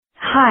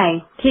Hi,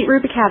 Kate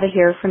Rubicava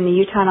here from the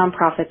Utah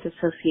Nonprofits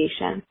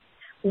Association.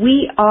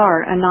 We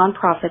are a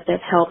nonprofit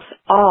that helps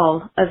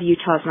all of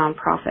Utah's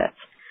nonprofits.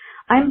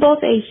 I'm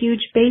both a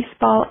huge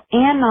baseball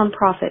and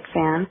nonprofit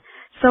fan,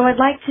 so I'd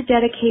like to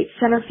dedicate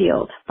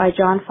Centerfield by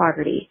John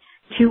Fogerty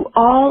to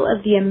all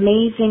of the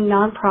amazing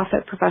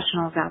nonprofit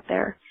professionals out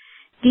there.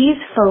 These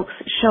folks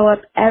show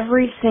up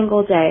every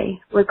single day,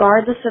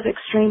 regardless of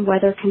extreme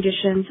weather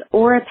conditions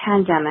or a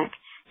pandemic,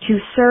 to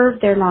serve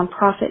their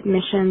nonprofit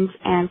missions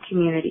and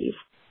communities.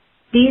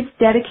 These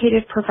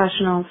dedicated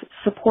professionals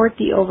support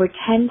the over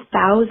 10,000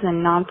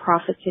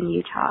 nonprofits in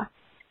Utah.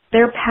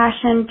 Their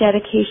passion,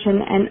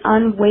 dedication, and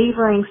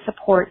unwavering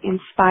support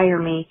inspire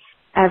me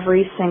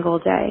every single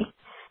day.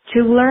 To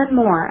learn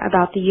more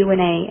about the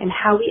UNA and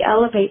how we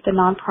elevate the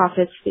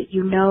nonprofits that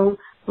you know,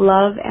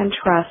 love, and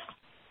trust,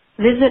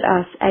 visit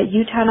us at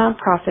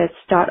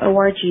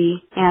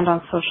utahnonprofits.org and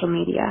on social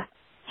media.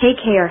 Hey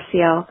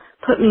KRCL,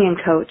 put me in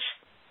coach.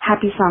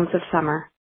 Happy Songs of Summer.